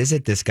go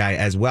visit this guy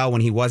as well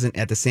when he wasn't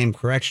at the same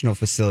correctional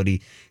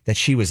facility that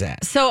she was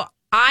at. So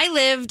I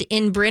lived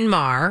in Bryn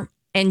Mawr,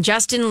 and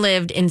Justin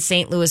lived in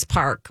St. Louis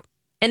Park.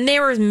 And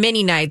there were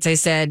many nights I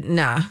said,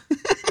 nah.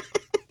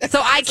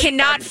 So I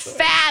cannot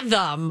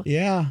fathom.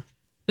 Yeah.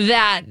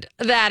 That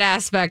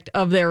aspect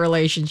of their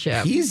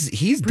relationship.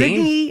 He's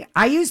Brittany,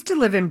 I used to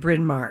live in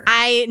Bryn Mawr.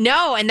 I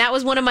know, and that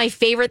was one of my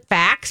favorite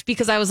facts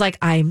because I was like,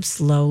 I'm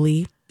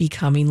slowly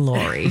becoming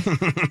Lori.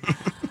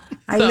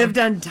 I lived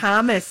on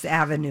Thomas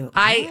Avenue.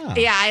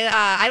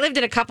 I lived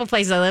in a couple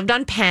places. I lived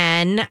on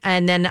Penn,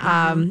 and then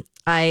and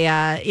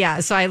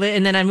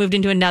then I moved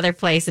into another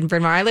place in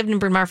Bryn Mawr. I lived in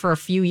Bryn Mawr for a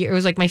few years. It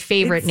was like my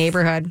favorite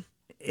neighborhood.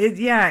 It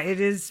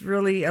is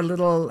really a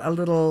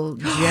little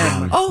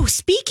gem. Oh,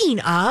 speaking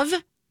of,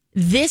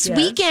 this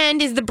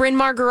weekend is the Bryn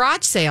Mawr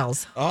garage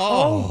sales.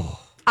 Oh.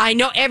 I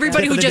know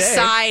everybody who just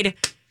sighed.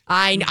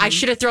 I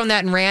should have thrown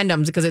that in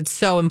randoms because it's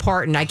so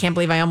important. I can't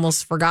believe I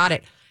almost forgot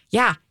it.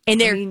 Yeah.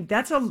 And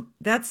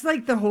that's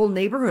like the whole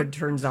neighborhood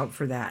turns out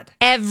for that.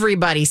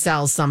 Everybody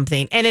sells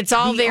something. And it's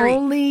all the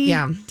only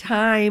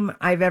time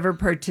I've ever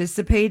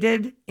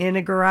participated in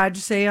a garage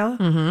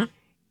sale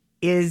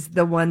is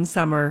the one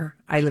summer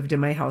I lived in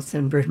my house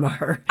in Bryn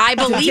Mawr. I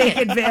believe take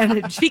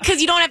advantage. Because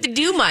you don't have to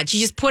do much. You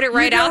just put it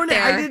right out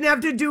there. I didn't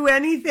have to do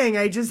anything.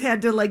 I just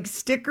had to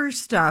sticker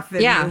stuff.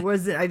 And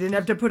I didn't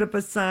have to put up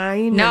a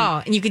sign.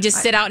 No, and you could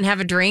just sit out and have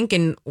a drink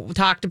and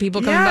talk to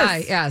people coming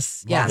by.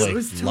 Yes. Yes. It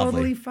was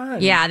totally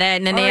fun. Yeah,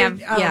 and then they have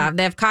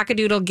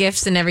cockadoodle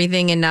gifts and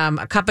everything, and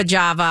a cup of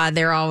Java.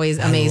 They're always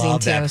amazing I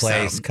love too. That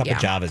place. So, cup of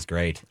Java is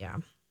great. Yeah.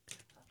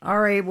 All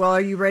right. Well,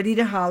 are you ready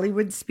to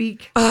Hollywood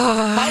speak?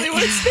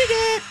 Hollywood speak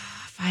it.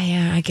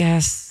 I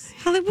guess.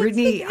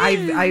 Brittany,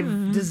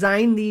 I've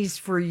designed these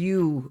for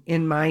you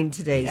in mind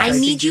today. So I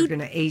think you're going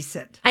to ace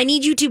it. I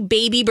need you to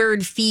baby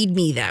bird feed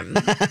me them.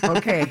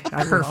 Okay.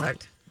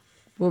 Perfect.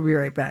 We'll be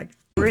right back.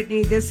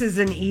 Brittany, this is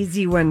an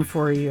easy one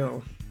for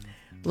you.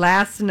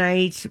 Last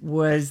night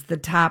was the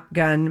Top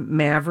Gun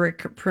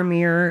Maverick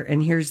premiere,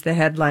 and here's the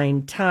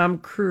headline. Tom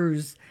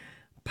Cruise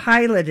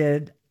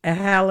piloted a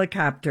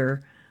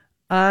helicopter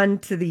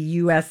onto the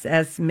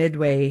USS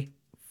Midway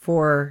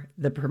for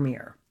the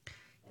premiere.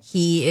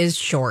 He is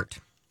short.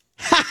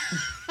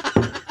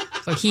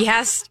 So he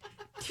has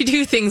to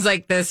do things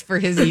like this for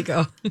his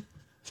ego.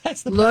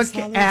 Look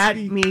at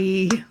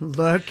me.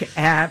 Look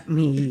at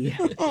me.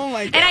 Oh,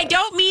 my God. And I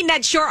don't mean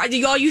that short.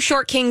 All you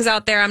short kings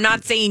out there, I'm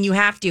not saying you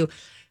have to.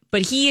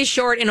 But he is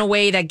short in a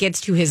way that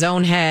gets to his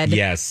own head.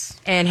 Yes.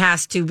 And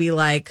has to be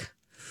like,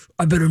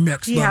 I better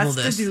next level this.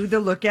 He has to do the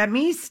look at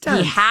me stuff.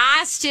 He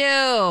has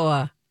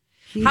to.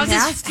 He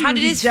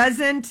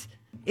doesn't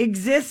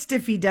exist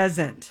if he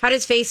doesn't. How does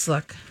his face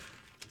look?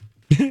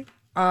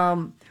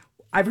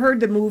 I've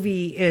heard the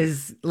movie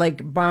is like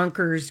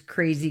bonkers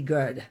crazy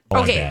good.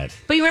 Okay.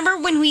 But you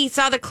remember when we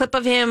saw the clip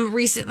of him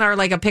recently, or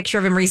like a picture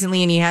of him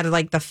recently, and he had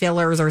like the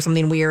fillers or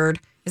something weird?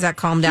 Is that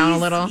calmed down a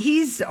little?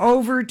 He's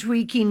over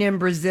tweaking in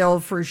Brazil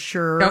for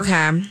sure.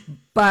 Okay.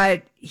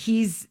 But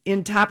he's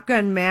in Top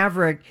Gun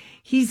Maverick.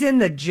 He's in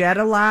the jet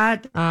a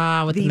lot.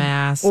 With the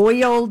mask.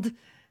 Oiled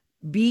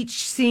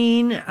beach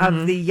scene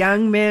of the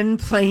young men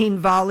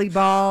playing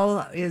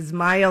volleyball is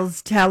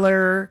Miles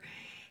Teller.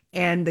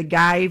 And the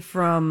guy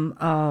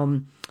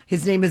from,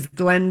 his name is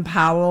Glenn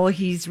Powell.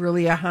 He's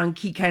really a hunk.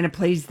 He kind of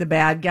plays the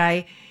bad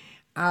guy.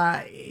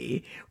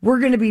 We're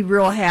going to be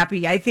real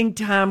happy. I think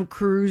Tom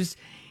Cruise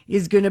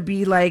is going to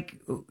be like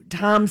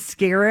Tom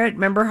Skerritt.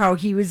 Remember how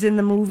he was in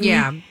the movie?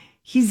 Yeah.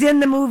 He's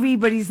in the movie,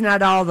 but he's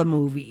not all the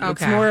movie. Okay.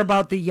 It's more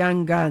about the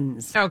young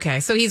guns.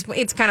 Okay. So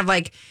it's kind of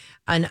like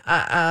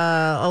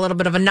a little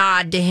bit of a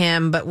nod to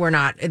him, but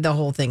the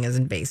whole thing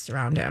isn't based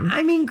around him.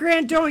 I mean,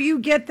 Grant, don't you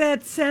get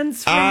that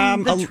sense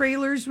from the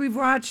trailers we've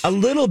watched? A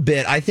little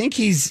bit. I think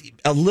he's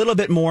a little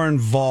bit more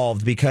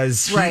involved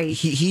because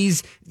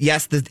he's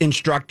the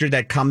instructor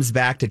that comes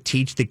back to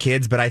teach the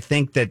kids, but I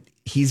think that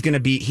he's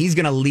going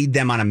to lead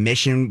them on a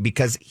mission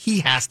because he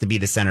has to be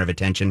the center of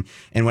attention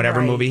in whatever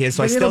movie he is.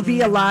 So but it'll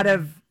be a lot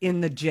of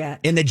in the jet.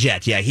 In the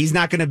jet, yeah. He's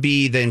not going to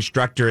be the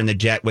instructor in the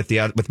jet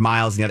with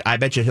Miles. And I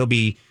bet you he'll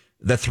be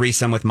the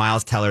threesome with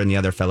Miles Teller and the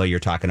other fellow you're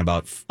talking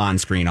about on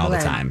screen all the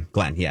time.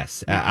 Glenn,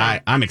 yes.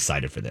 I'm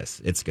excited for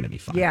this. It's going to be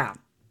fun. Yeah.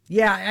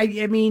 Yeah.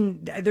 I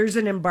mean, there's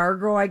an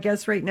embargo, I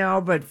guess, right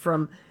now, but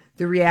from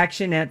the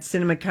reaction at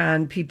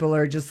CinemaCon, people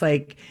are just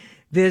like,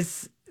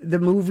 the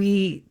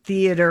movie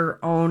theater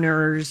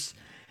owners,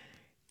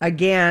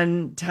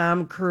 again,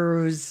 Tom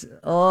Cruise,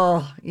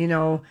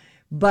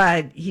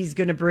 but he's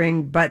going to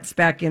bring butts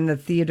back in the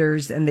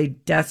theaters, and they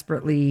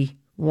desperately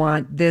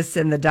want this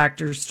and the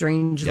Doctor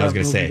Strange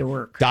movie to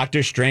work.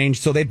 Doctor Strange.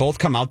 So they both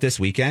come out this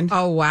weekend?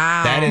 Oh,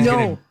 wow. That is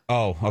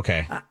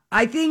okay.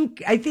 I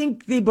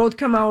think they both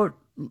come out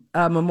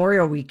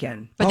Memorial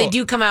Weekend. But they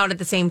do come out at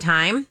the same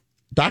time?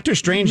 Doctor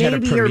Strange had a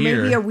premiere. Or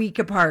maybe a week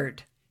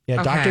apart.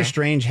 Yeah, Okay. Doctor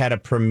Strange had a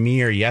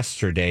premiere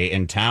yesterday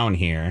in town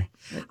here.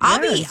 I'll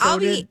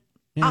be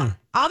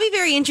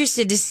very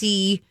interested to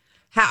see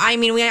how. I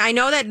mean, I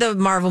know that the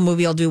Marvel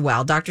movie will do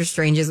well. Doctor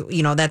Strange is,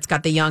 that's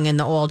got the young and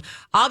the old.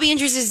 I'll be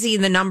interested to see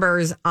the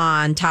numbers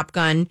on Top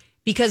Gun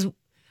because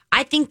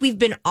I think we've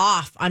been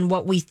off on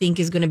what we think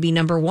is going to be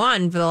number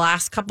one for the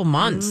last couple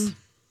months.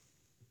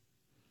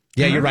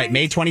 Yeah, you're right.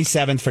 May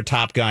 27th for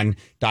Top Gun,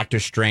 Doctor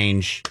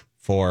Strange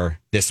for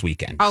this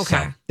weekend.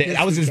 Okay.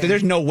 So,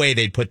 there's no way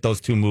they'd put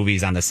those two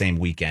movies on the same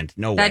weekend.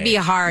 No way. That'd be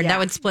hard. That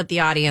would split the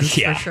audience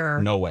for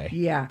sure. No way.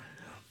 Yeah.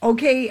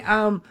 Okay.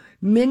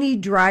 Minnie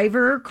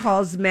Driver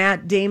calls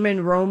Matt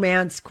Damon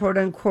romance, quote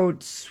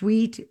unquote,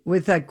 sweet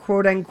with a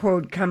quote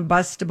unquote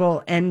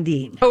combustible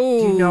ending.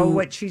 Oh. Do you know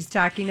what she's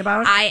talking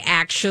about? I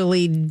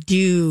actually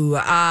do.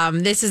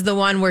 This is the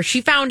one where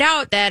she found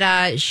out that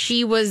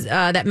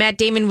that Matt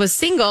Damon was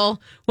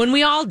single when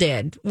we all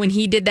did, when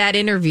he did that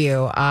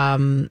interview.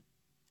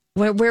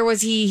 Where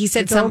was he? He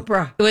said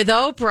Oprah. With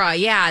Oprah.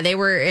 Yeah, they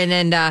were,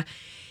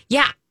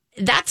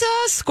 that's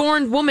a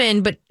scorned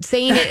woman, but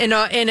saying it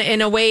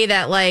in a way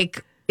that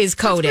like is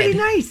coded. That's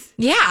pretty nice.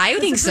 Yeah, I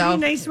think so.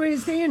 Pretty nice way of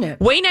saying it.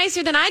 Way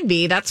nicer than I'd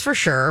be. That's for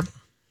sure.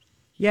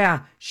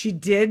 Yeah, she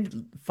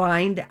did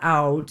find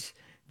out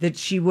that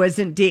she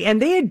wasn't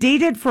and they had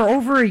dated for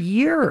over a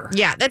year.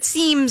 Yeah, that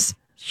seems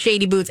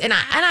shady boots. And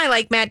I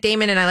like Matt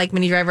Damon and I like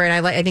Minnie Driver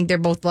and I think they're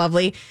both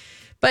lovely.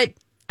 But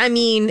I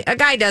mean, a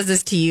guy does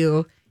this to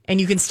you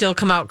and you can still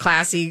come out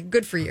classy.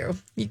 Good for you.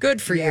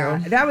 Good for you.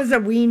 That was a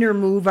wiener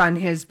move on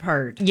his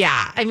part.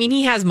 Yeah, I mean,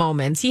 he has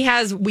moments. He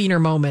has wiener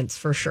moments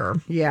for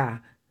sure. Yeah.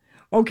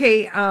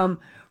 Okay,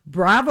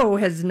 Bravo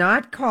has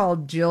not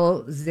called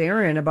Jill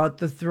Zarin about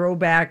the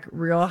throwback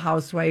Real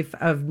Housewife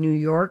of New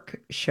York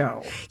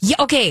show. Yeah,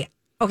 okay.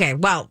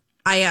 Well,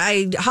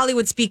 I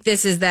Hollywood speak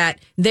this is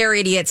that they're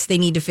idiots. They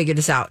need to figure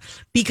this out.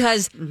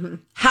 Because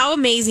how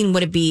amazing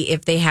would it be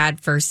if they had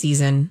first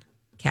season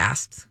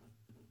casts?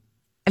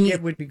 I mean,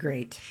 it would be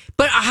great.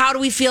 But how do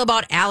we feel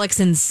about Alex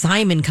and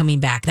Simon coming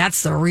back?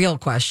 That's the real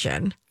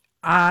question.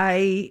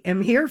 I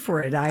am here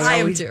for it. I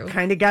always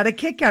kind of got a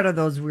kick out of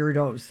those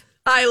weirdos.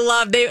 I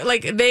love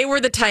they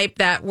were the type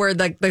that were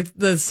like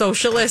the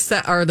socialists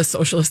that are the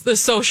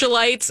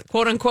socialites,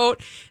 quote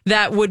unquote,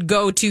 that would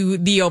go to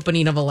the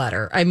opening of a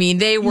letter. I mean,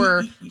 they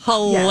were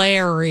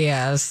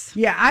hilarious.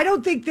 Yeah, I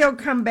don't think they'll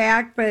come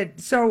back, but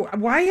so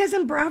why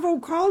hasn't Bravo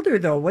called her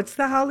though? What's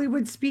the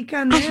Hollywood speak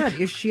on that?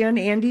 Is she on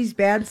Andy's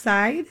bad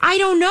side? I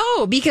don't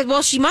know,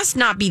 because she must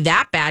not be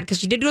that bad, because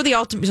she did go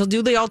she'll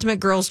do the Ultimate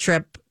Girls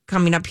Trip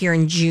coming up here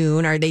in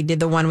June, or they did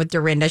the one with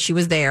Dorinda. She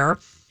was there.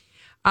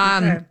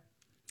 Okay.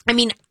 I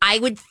mean, I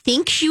would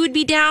think she would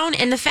be down.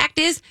 And the fact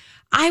is,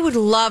 I would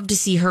love to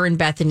see her and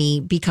Bethany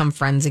become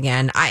friends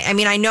again. I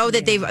mean, I know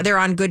that they're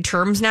on good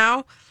terms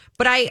now,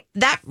 but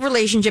that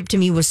relationship to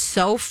me was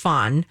so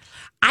fun.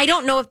 I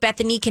don't know if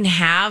Bethany can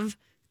have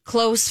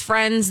close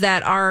friends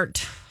that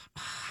aren't,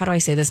 how do I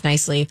say this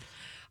nicely?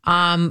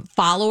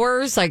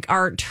 Followers, like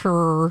aren't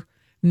her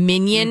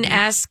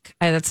minion-esque.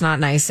 That's not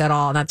nice at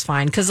all. That's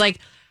fine. Because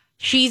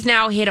she's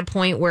now hit a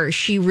point where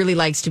she really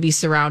likes to be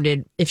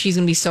surrounded. If she's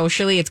going to be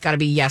socially, it's got to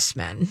be yes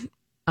men.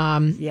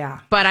 Yeah.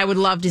 But I would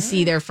love to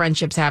see their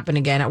friendships happen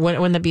again.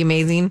 Wouldn't that be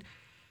amazing?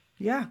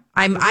 Yeah.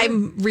 I'm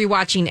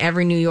rewatching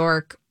Every New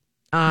York,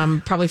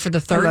 probably for the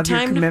third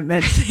time. Your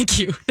commitment. Thank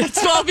you. That's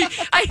all.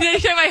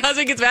 Anytime my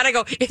husband gets mad, I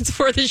go, "It's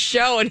for the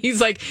show," and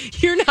he's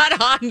like, "You're not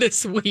on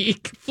this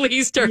week.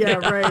 Please turn it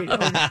right.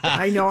 off."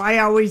 I know. I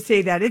always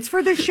say that. It's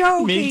for the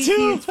show. Me Casey.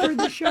 too. It's for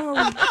the show.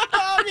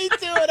 Me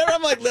too. Whenever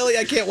I'm like, Lily,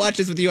 I can't watch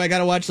this with you. I got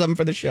to watch something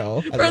for the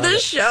show. For the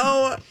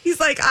show. He's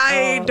like,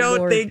 I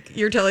don't think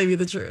you're telling me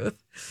the truth.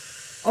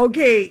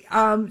 Okay,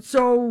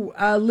 so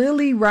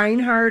Lily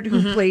Reinhart,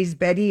 who plays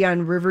Betty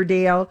on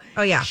Riverdale.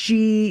 Oh, yeah.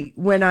 She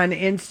went on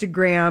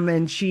Instagram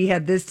and she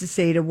had this to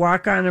say: to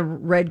walk on a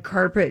red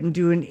carpet and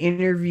do an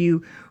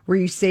interview where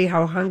you say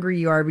how hungry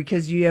you are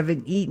because you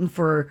haven't eaten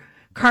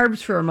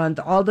carbs for a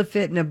month, all to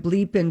fit in a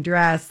bleeping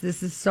dress.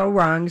 This is so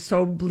wrong,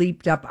 so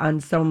bleeped up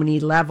on so many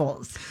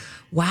levels.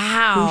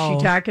 Wow. Who's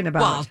she talking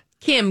about? Well,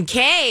 Kim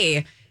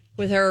K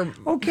with her.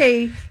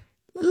 Okay.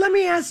 Let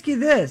me ask you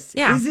this.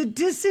 Yeah. Is it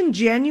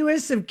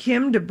disingenuous of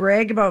Kim to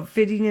brag about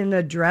fitting in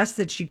a dress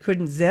that she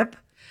couldn't zip?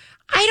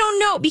 I don't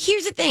know. But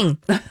here's the thing.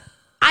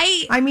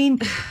 I mean,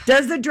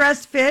 does the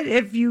dress fit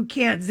if you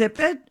can't zip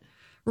it?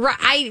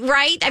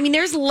 Right. I mean,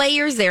 there's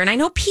layers there. And I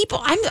know people,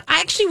 I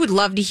actually would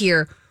love to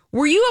hear,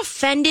 were you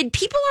offended?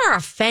 People are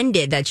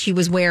offended that she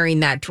was wearing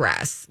that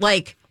dress.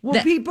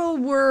 People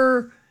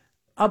were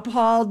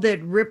appalled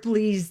that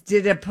Ripley's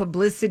did a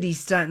publicity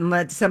stunt and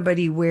let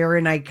somebody wear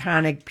an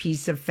iconic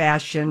piece of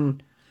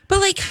fashion,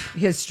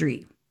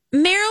 history.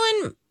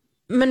 Marilyn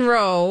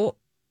Monroe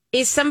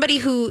is somebody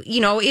who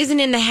isn't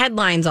in the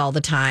headlines all the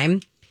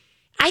time.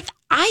 I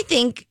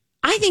think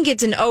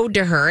it's an ode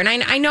to her, and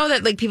I know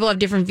that people have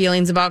different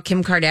feelings about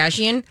Kim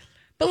Kardashian,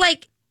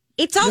 but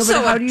it's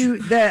also how do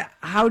you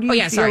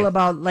feel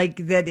about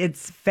that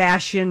it's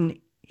fashion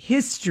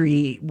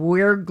history?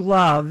 Wear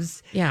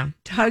gloves,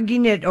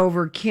 tugging it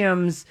over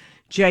Kim's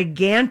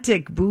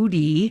gigantic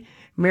booty.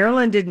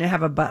 Marilyn didn't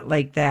have a butt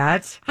like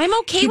that. I'm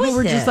okay People with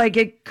were it. just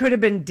it could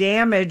have been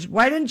damaged.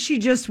 Why didn't she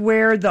just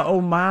wear the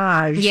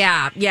homage?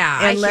 Yeah,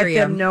 and let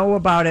them know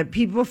about it.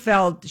 People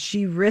felt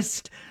she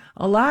risked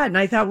a lot, and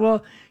I thought,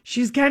 well,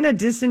 she's kind of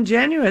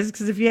disingenuous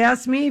because if you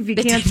ask me, if you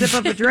can't zip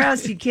up a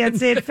dress, you can't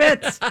say it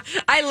fits.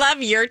 I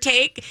love your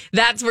take.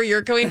 That's where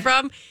you're coming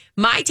from.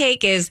 My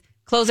take is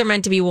clothes are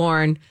meant to be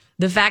worn.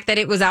 The fact that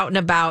it was out and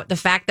about, the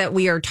fact that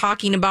we are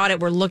talking about it,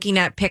 we're looking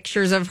at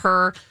pictures of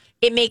her,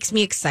 it makes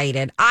me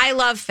excited. I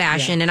love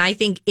fashion, and I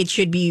think it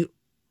should be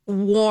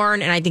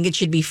worn, and I think it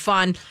should be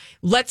fun.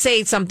 Let's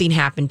say something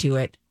happened to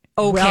it.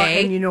 Okay. Well,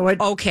 and you know what?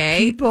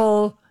 Okay.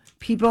 People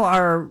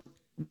are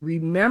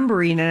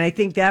remembering, and I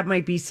think that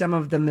might be some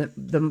of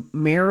the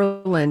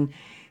Marilyn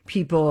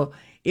people.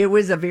 It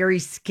was a very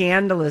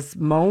scandalous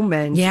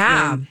moment.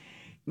 Yeah. In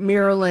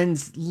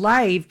Marilyn's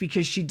life,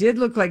 because she did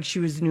look like she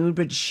was nude,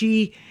 but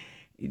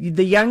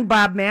the young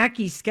Bob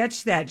Mackie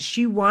sketched that.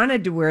 She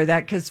wanted to wear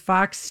that because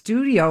Fox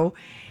Studio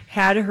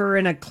had her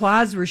in a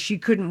closet where she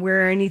couldn't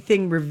wear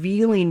anything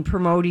revealing,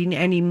 promoting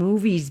any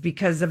movies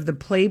because of the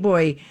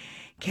Playboy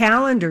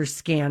calendar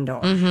scandal.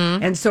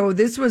 Mm-hmm. And so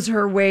this was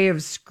her way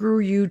of screw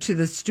you to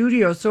the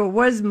studio. So it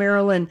was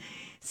Marilyn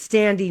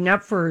standing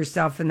up for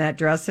herself in that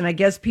dress. And I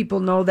guess people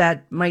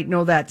might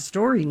know that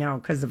story now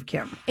because of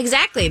Kim.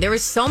 Exactly. There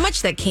was so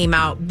much that came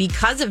out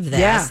because of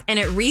this, and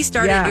it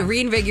restarted, it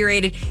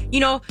reinvigorated.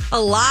 A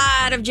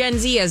lot of Gen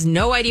Z has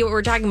no idea what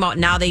we're talking about.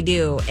 Now they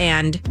do.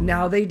 And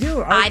now they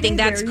do. Okay, I think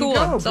that's cool.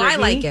 Go, so I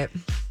like it.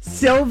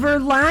 Silver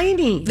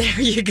lining.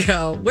 There you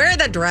go. Wear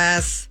the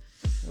dress.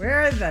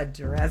 Wear the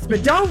dress,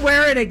 but don't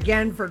wear it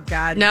again, for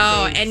God's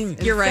sake.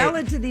 And you're right. Sell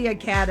it to the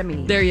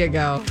Academy. There you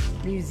go.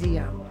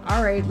 Museum.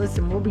 All right,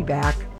 listen, we'll be back.